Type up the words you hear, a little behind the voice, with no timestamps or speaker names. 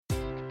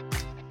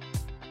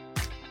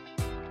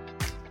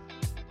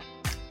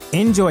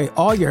Enjoy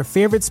all your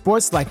favorite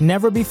sports like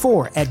never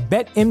before at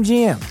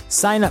BetMGM.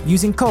 Sign up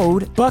using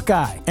code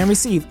Buckeye and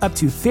receive up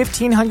to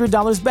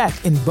 $1,500 back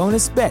in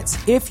bonus bets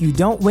if you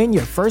don't win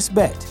your first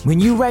bet. When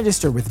you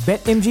register with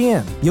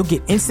BetMGM, you'll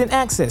get instant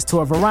access to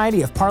a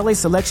variety of parlay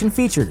selection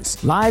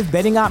features, live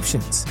betting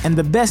options, and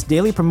the best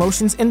daily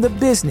promotions in the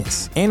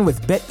business. And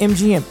with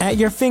BetMGM at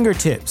your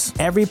fingertips,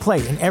 every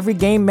play and every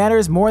game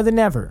matters more than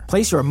ever.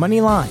 Place your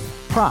money line,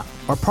 prop,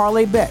 or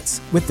parlay bets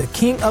with the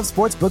king of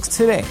sportsbooks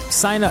today.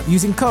 Sign up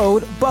using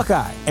code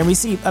Buckeye and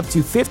receive up to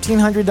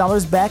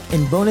 $1,500 back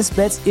in bonus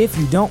bets if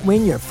you don't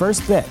win your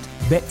first bet.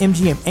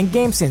 BetMGM and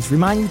GameSense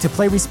remind you to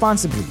play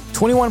responsibly.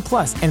 21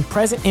 plus and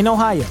present in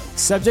Ohio,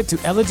 subject to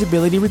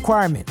eligibility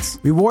requirements.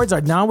 Rewards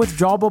are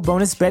non-withdrawable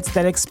bonus bets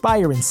that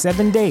expire in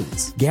 7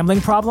 days. Gambling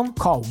problem?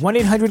 Call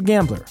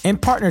 1-800-GAMBLER. In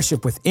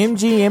partnership with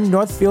MGM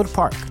Northfield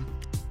Park.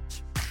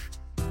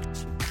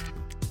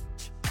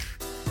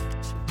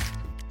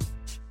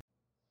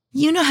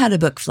 You know how to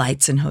book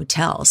flights and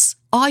hotels.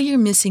 All you're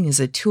missing is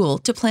a tool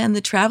to plan the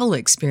travel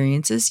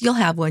experiences you'll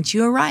have once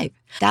you arrive.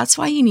 That's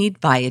why you need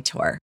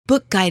Viator.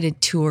 Book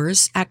guided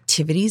tours,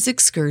 activities,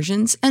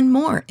 excursions, and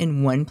more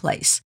in one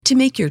place to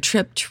make your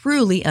trip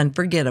truly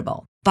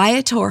unforgettable.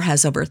 Viator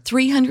has over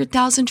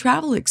 300,000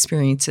 travel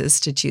experiences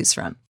to choose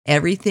from.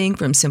 Everything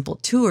from simple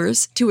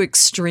tours to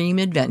extreme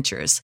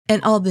adventures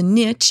and all the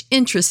niche,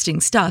 interesting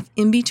stuff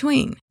in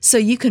between. So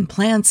you can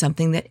plan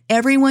something that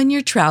everyone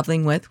you're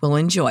traveling with will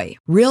enjoy.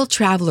 Real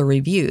traveler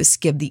reviews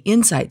give the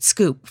inside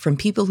scoop from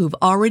people who've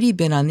already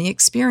been on the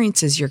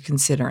experiences you're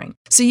considering.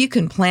 So you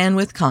can plan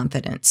with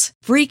confidence.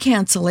 Free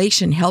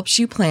cancellation helps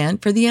you plan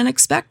for the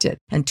unexpected.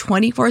 And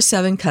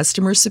 24/7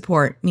 customer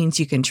support means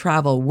you can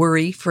travel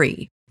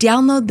worry-free.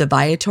 Download the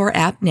Viator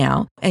app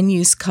now and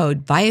use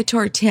code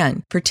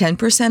Viator10 for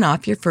 10%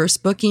 off your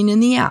first booking in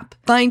the app.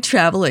 Find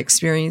travel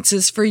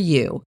experiences for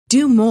you.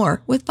 Do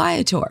more with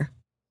Viator.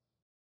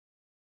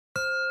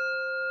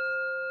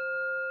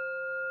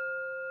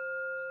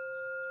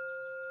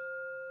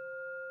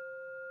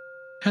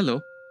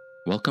 Hello.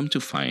 Welcome to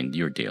Find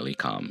Your Daily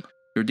Calm,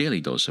 your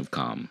daily dose of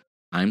calm.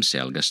 I'm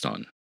Sel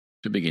Gaston.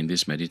 To begin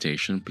this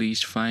meditation,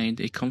 please find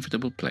a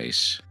comfortable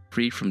place,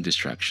 free from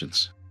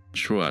distractions,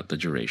 throughout the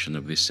duration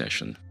of this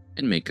session,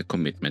 and make a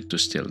commitment to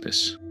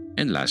stillness.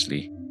 And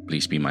lastly,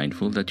 please be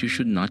mindful that you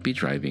should not be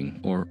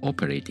driving or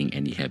operating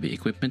any heavy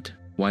equipment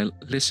while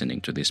listening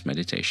to this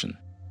meditation.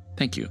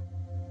 Thank you.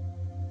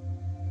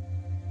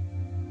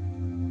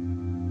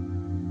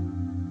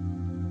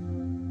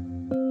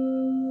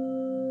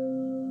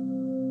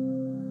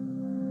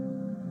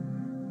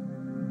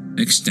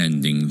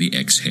 Extending the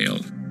exhale.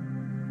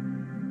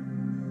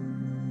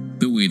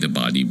 The way the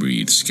body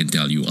breathes can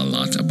tell you a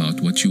lot about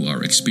what you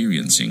are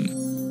experiencing.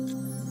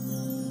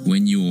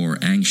 When you're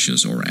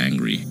anxious or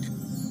angry,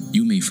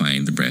 you may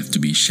find the breath to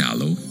be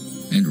shallow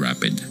and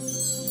rapid.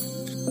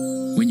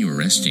 When you're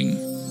resting,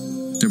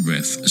 the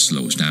breath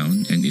slows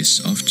down and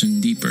is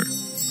often deeper.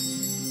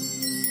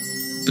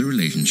 The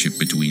relationship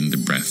between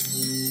the breath,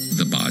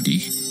 the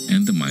body,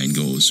 and the mind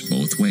goes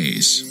both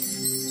ways.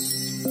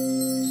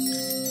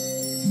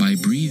 By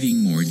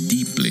breathing more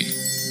deeply,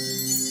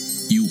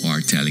 you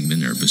are telling the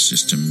nervous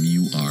system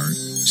you are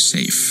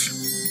safe.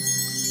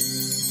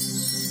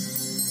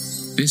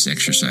 This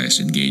exercise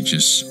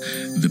engages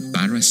the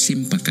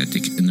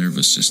parasympathetic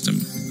nervous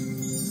system,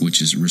 which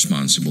is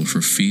responsible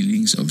for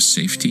feelings of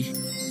safety,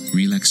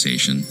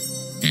 relaxation,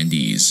 and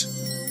ease.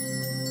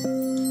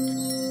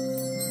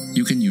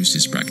 You can use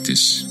this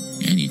practice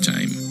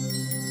anytime.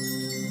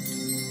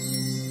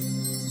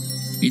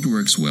 It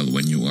works well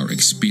when you are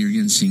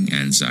experiencing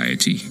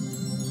anxiety,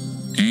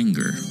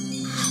 anger,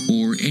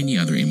 or any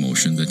other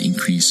emotion that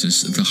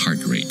increases the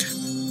heart rate.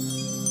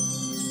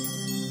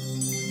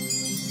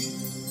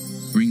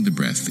 Bring the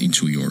breath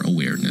into your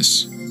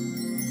awareness.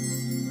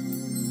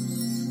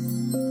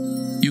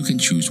 You can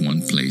choose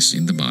one place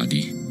in the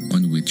body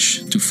on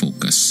which to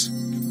focus.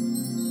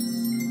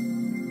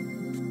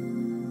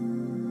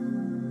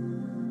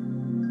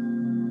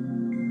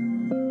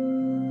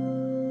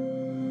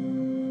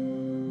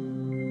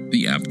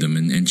 The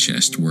abdomen and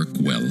chest work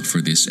well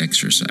for this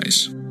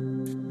exercise.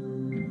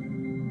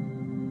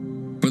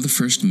 For the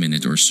first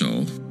minute or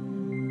so,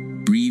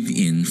 breathe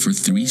in for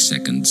 3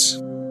 seconds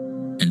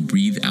and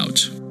breathe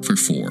out for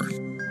 4.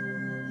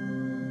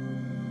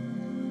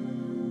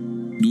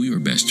 Do your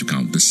best to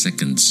count the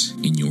seconds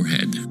in your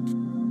head.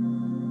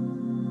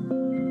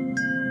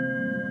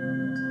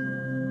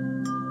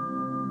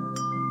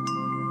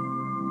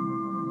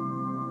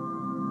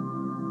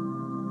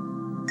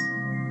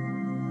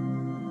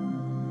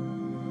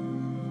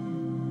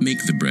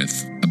 Make the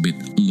breath a bit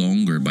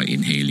longer by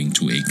inhaling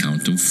to a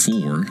count of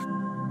 4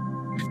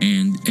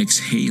 and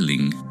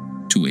exhaling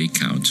to a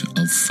count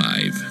of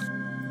 5.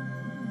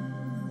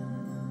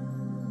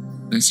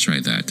 Let's try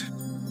that.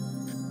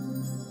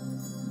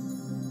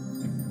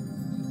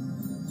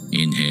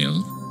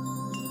 Inhale,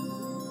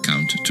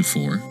 count to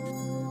 4.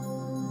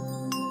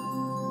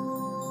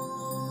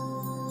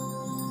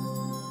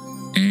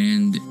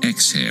 And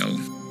exhale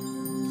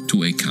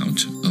to a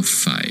count of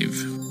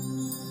 5.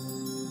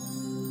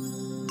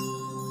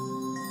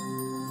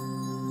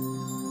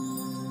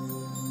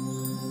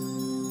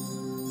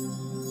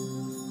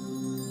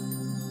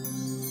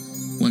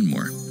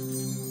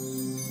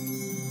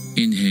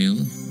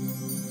 Inhale.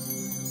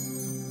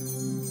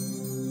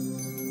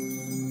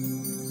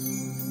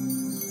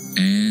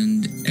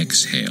 And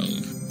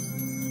exhale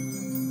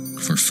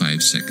for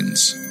 5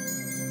 seconds.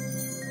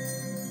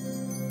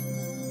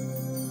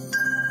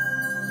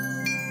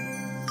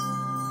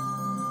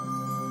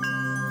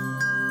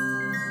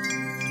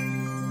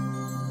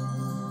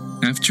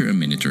 After a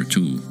minute or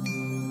two,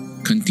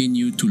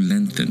 continue to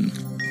lengthen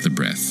the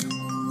breath.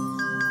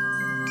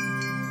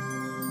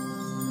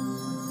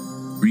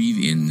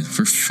 Breathe in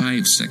for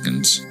 5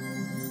 seconds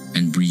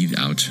and breathe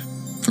out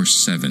for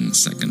 7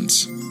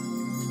 seconds.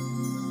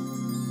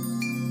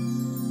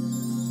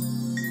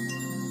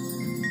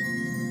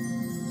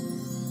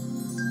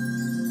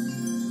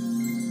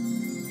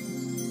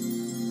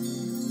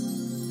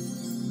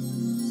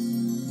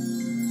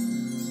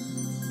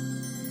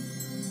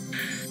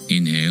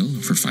 Inhale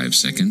for 5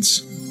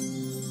 seconds.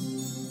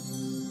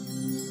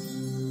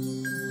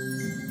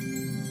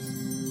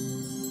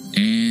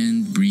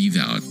 And breathe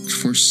out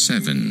for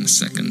 7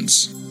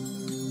 seconds.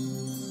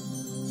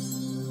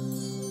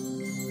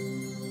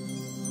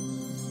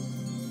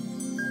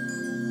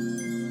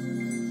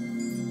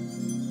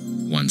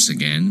 Once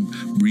again,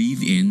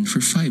 breathe in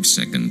for 5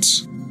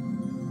 seconds.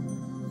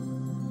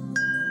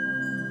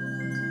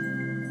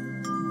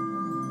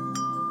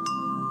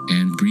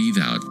 And breathe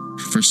out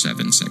for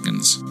 7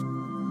 seconds.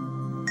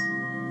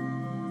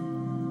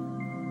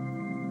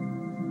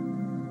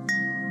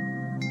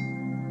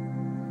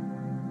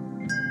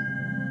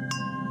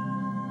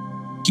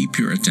 Keep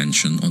your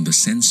attention on the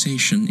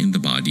sensation in the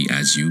body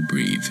as you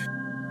breathe.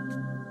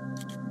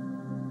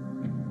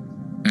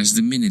 As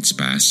the minutes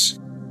pass,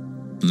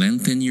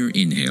 lengthen your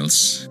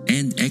inhales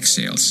and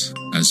exhales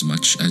as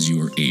much as you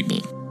are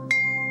able.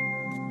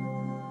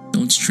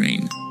 Don't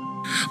strain,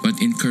 but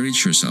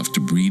encourage yourself to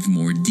breathe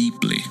more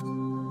deeply.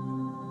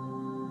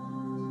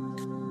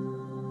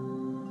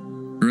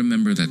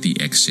 Remember that the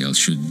exhale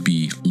should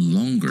be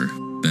longer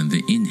than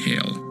the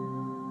inhale.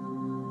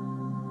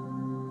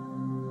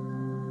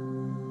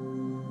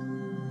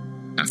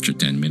 After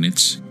 10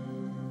 minutes,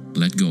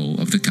 let go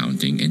of the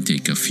counting and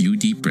take a few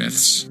deep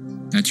breaths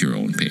at your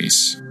own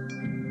pace.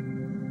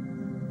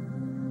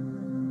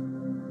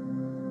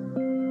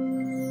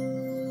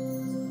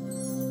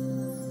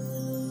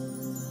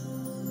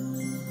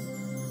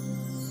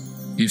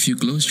 If you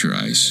closed your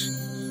eyes,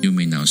 you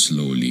may now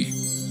slowly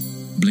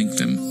blink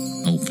them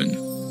open.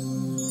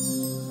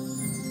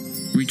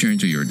 Return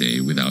to your day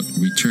without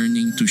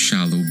returning to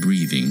shallow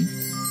breathing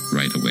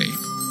right away.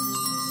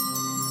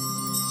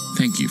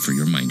 Thank you for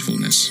your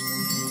mindfulness.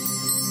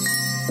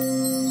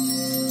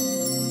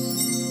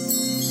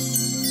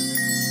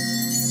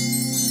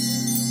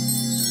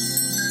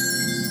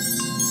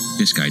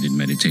 This guided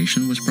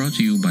meditation was brought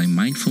to you by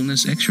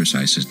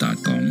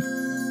mindfulnessexercises.com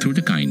through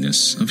the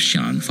kindness of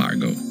Sean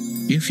Fargo.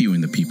 If you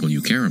and the people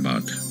you care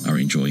about are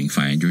enjoying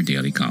Find Your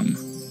Daily Calm,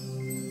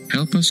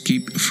 help us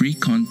keep free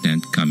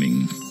content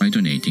coming by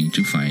donating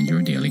to Find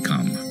Your Daily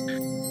Calm.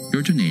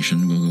 Your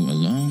donation will go a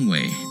long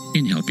way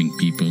in helping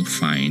people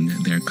find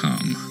their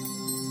calm.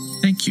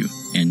 Thank you,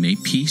 and may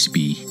peace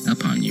be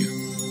upon you.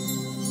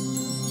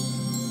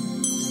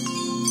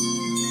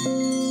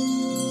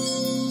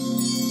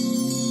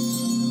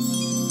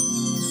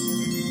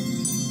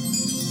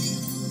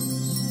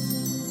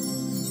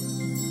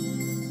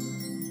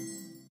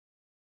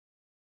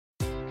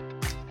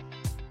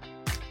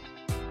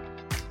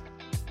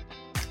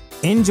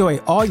 Enjoy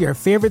all your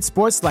favorite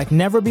sports like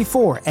never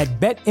before at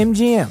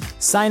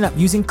BetMGM. Sign up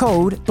using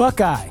code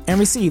Buckeye and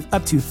receive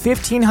up to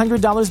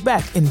 $1,500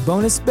 back in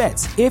bonus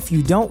bets if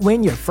you don't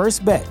win your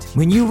first bet.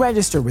 When you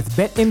register with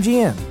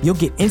BetMGM, you'll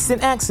get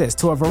instant access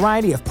to a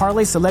variety of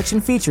parlay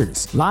selection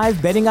features,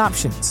 live betting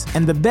options,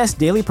 and the best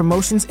daily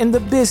promotions in the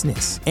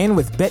business. And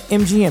with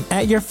BetMGM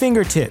at your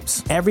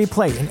fingertips, every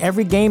play and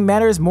every game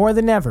matters more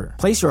than ever.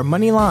 Place your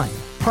money line,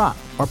 prop,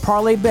 or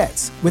parlay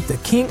bets with the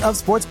king of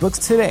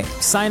sportsbooks today.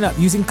 Sign up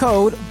using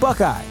code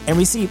Buckeye and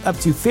receive up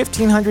to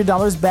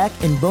 $1,500 back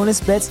in bonus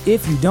bets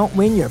if you don't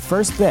win your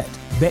first bet.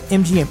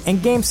 BetMGM and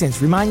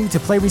GameSense remind you to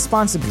play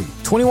responsibly.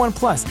 21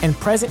 plus and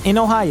present in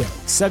Ohio,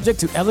 subject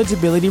to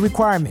eligibility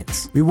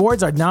requirements.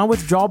 Rewards are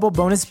non-withdrawable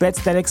bonus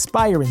bets that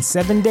expire in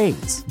 7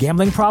 days.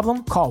 Gambling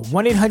problem? Call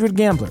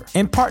 1-800-GAMBLER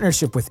in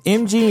partnership with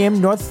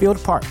MGM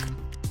Northfield Park.